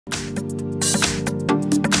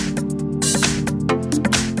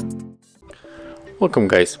Welcome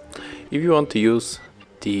guys. If you want to use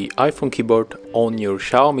the iPhone keyboard on your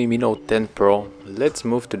Xiaomi Mi Note 10 Pro, let's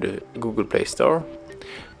move to the Google Play Store,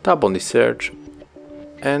 tap on the search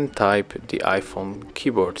and type the iPhone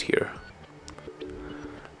keyboard here.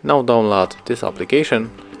 Now download this application,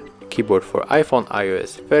 keyboard for iPhone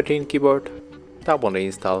iOS 13 keyboard, tap on the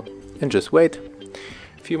install and just wait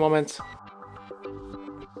a few moments.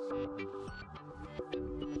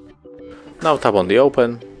 Now tap on the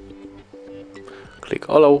open, click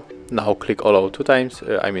allow. Now click allow three times.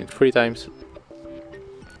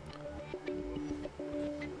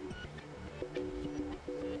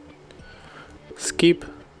 Skip,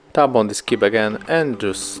 tap on the skip again and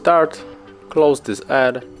just start. Close this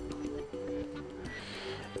ad.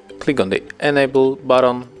 Click on the enable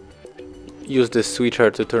button. Use the switcher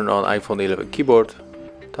to turn on iPhone 11 keyboard.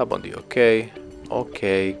 Tap on the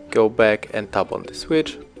OK, go back and tap on the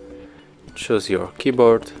switch. Choose your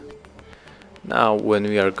keyboard. Now when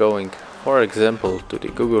we are going, for example, to the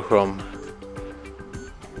Google Chrome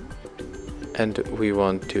and we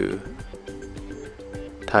want to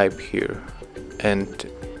type here, and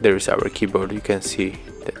there is our keyboard, you can see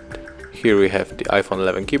that here we have the iPhone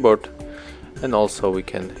 11 keyboard, and also we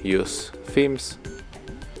can use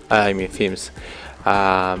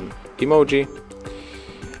emoji,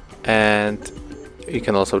 and you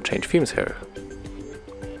can also change themes here.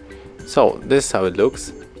 So this is how it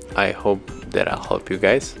looks. I hope that I'll help you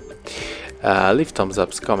guys. Leave thumbs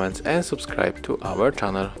up, comments and subscribe to our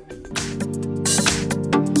channel.